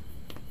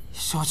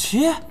小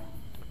琪，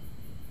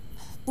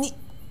你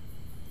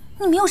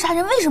没有杀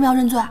人，为什么要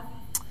认罪？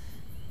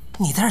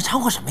你在这掺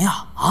和什么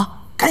呀？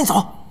啊，赶紧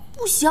走！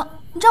不行，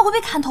你这样会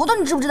被砍头的，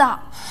你知不知道？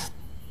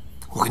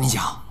我跟你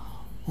讲，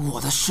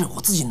我的事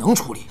我自己能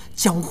处理，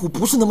江湖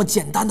不是那么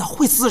简单的，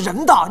会死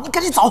人的。你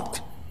赶紧走！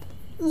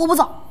我不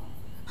走。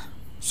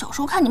小时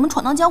候看你们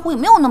闯荡江湖也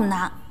没有那么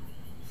难。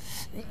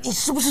你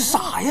是不是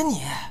傻呀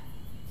你？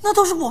那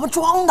都是我们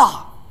装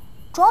的。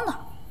装的？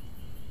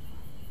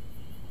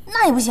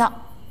那也不行，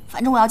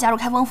反正我要加入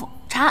开封府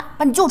查案，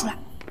把你救出来。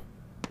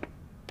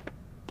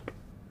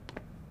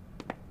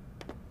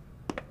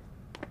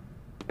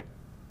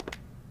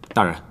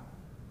大人，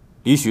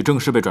李许正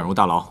式被转入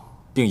大牢，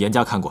并严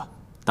加看管。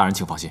大人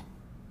请放心。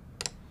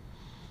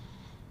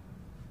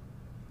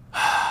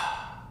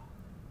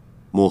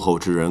幕后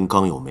之人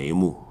刚有眉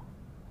目，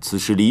此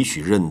时李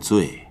许认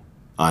罪，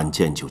案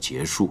件就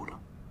结束了。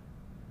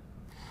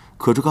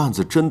可这个案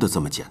子真的这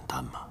么简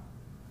单吗？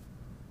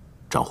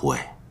张护卫，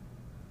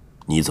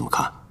你怎么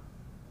看？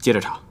接着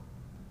查，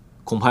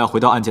恐怕要回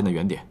到案件的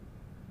原点，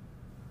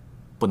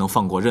不能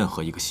放过任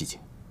何一个细节。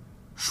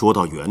说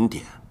到原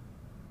点，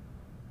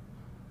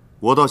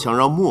我倒想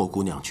让莫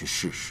姑娘去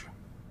试试。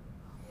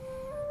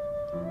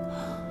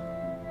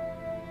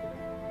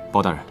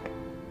包大人，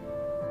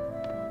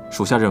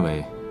属下认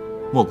为，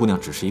莫姑娘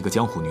只是一个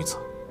江湖女子。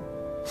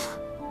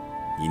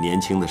你年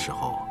轻的时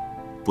候，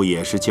不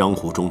也是江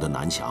湖中的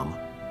南侠吗？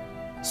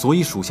所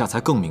以属下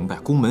才更明白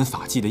宫门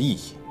法纪的意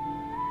义，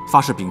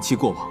发誓摒弃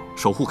过往，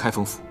守护开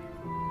封府。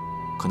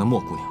可那莫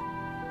姑娘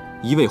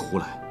一味胡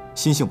来，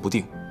心性不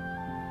定，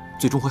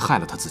最终会害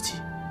了她自己。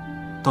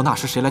到那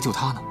时谁来救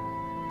她呢？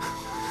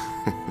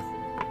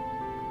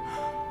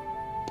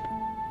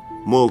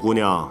莫姑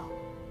娘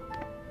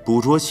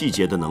捕捉细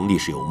节的能力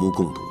是有目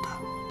共睹的，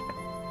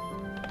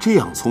这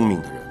样聪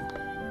明的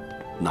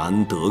人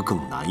难得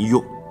更难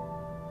用。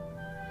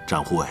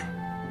展护卫，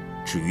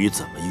至于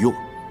怎么用，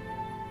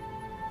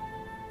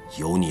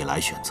由你来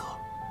选择。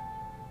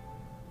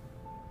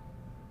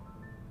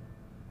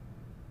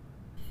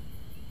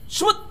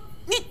什么？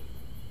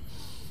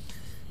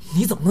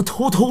你怎么能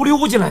偷偷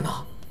溜进来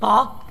呢？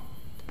啊？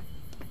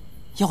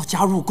要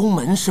加入宫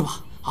门是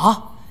吧？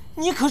啊？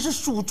你可是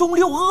蜀中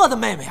六恶的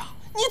妹妹啊！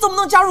你怎么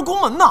能加入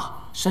宫门呢？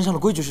山上的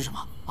规矩是什么？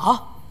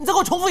啊？你再给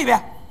我重复一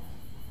遍。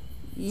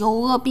有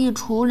恶必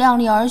除，量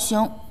力而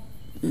行，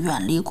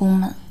远离宫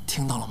门。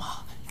听到了吗？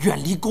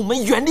远离宫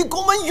门，远离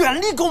宫门，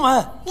远离宫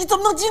门！你怎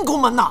么能进宫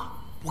门呢？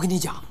我跟你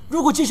讲，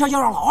如果这事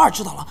要让老二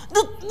知道了，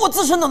那我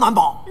自身都难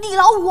保。李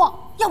老五，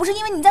要不是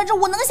因为你在这，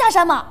我能下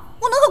山吗？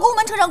我能和宫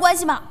门扯上关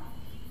系吗？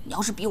你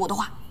要是逼我的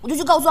话，我就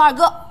去告诉二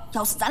哥，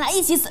要死咱俩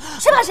一起死，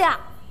谁怕谁啊！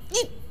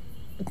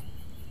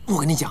我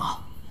跟你讲啊，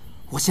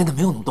我现在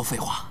没有那么多废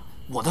话，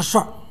我的事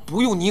儿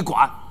不用你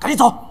管，赶紧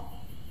走。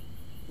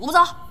我不走，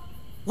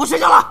我睡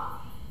觉了。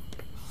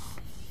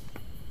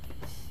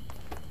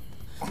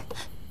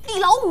李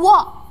老五，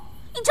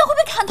你这会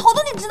被砍头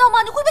的，你知道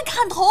吗？你会被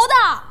砍头的，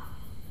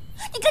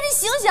你赶紧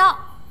醒醒！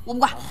我不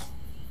管，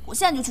我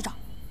现在就去找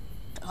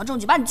到证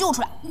据把你救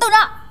出来。你等着。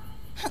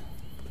哼！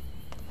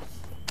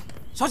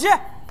小七，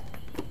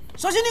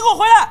小七，你给我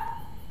回来！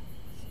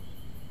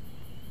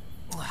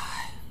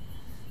哎，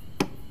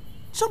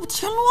这不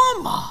添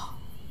乱吗？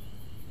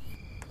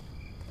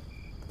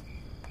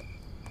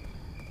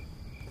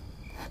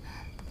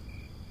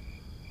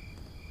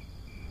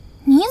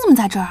你怎么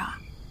在这儿啊？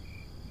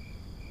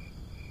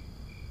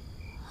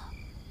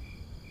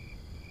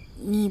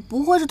你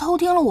不会是偷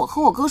听了我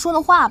和我哥说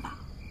的话吧？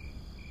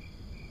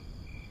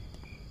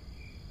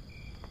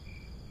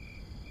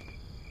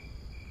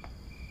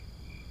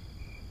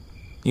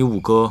你五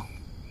哥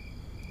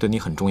对你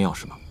很重要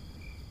是吗？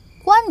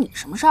关你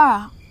什么事儿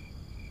啊？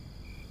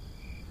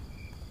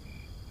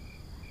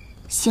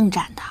姓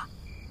展的，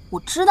我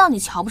知道你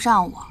瞧不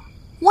上我，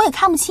我也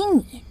看不起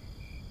你。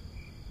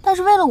但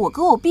是为了我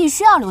哥，我必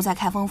须要留在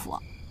开封府，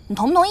你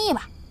同不同意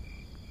吧？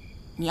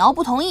你要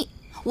不同意，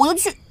我就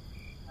去。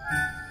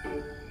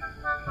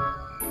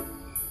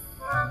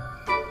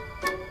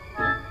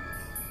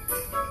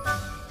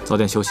早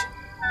点休息，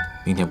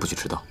明天不许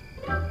迟到。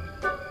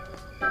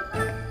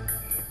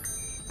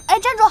哎，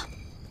站住！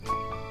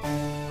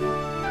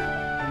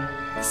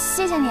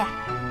谢谢你。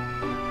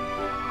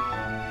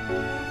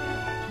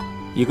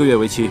1个月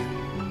为期，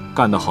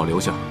干得好留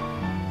下，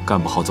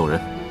干不好走人。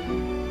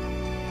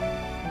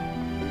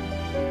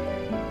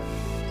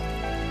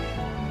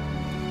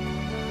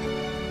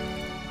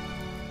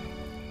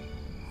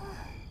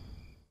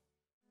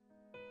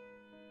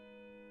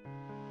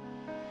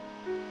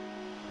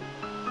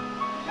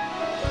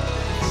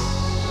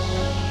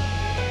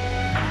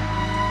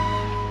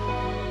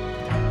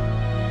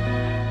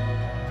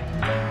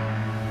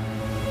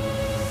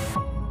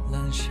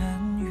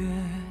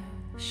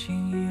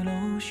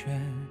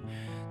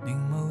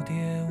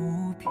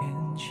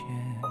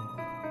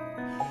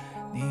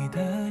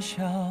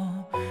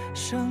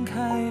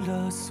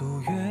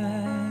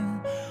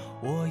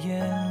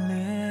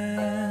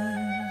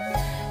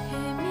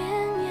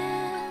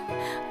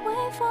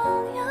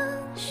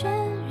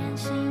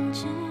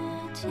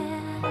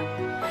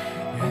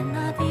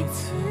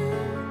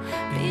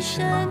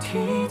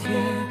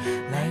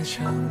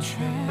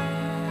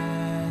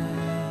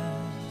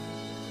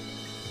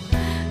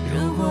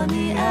如果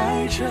你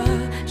爱着，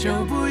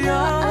就不要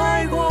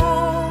爱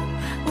过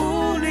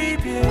无离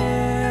别。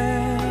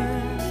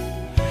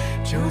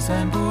就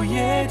算不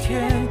夜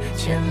天，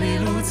千里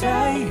路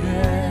再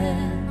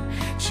远，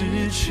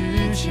咫尺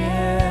间。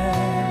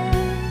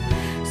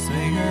岁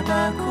月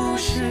把故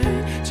事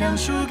讲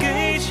述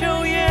给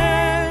秋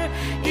叶，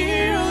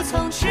一如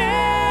从前，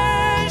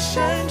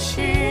深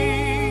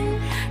情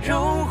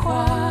融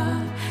化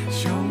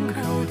胸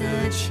口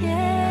的茧，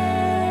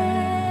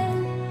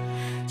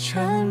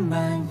盛满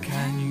甘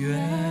愿。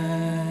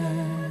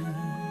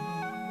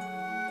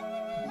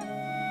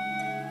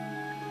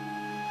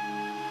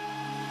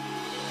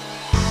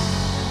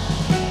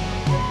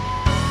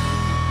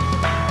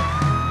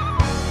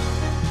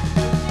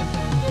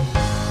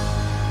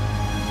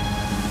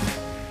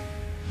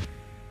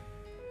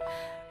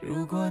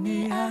如果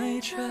你爱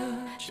着，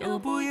就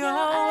不要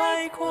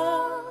爱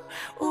过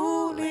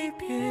无离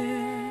别。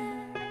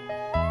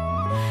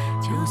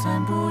就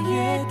算不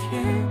夜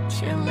天，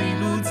千里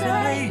路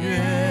再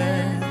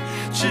远，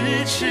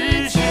咫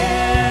尺间。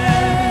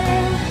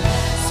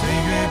岁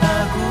月把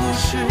故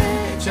事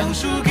讲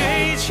述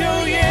给秋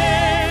叶。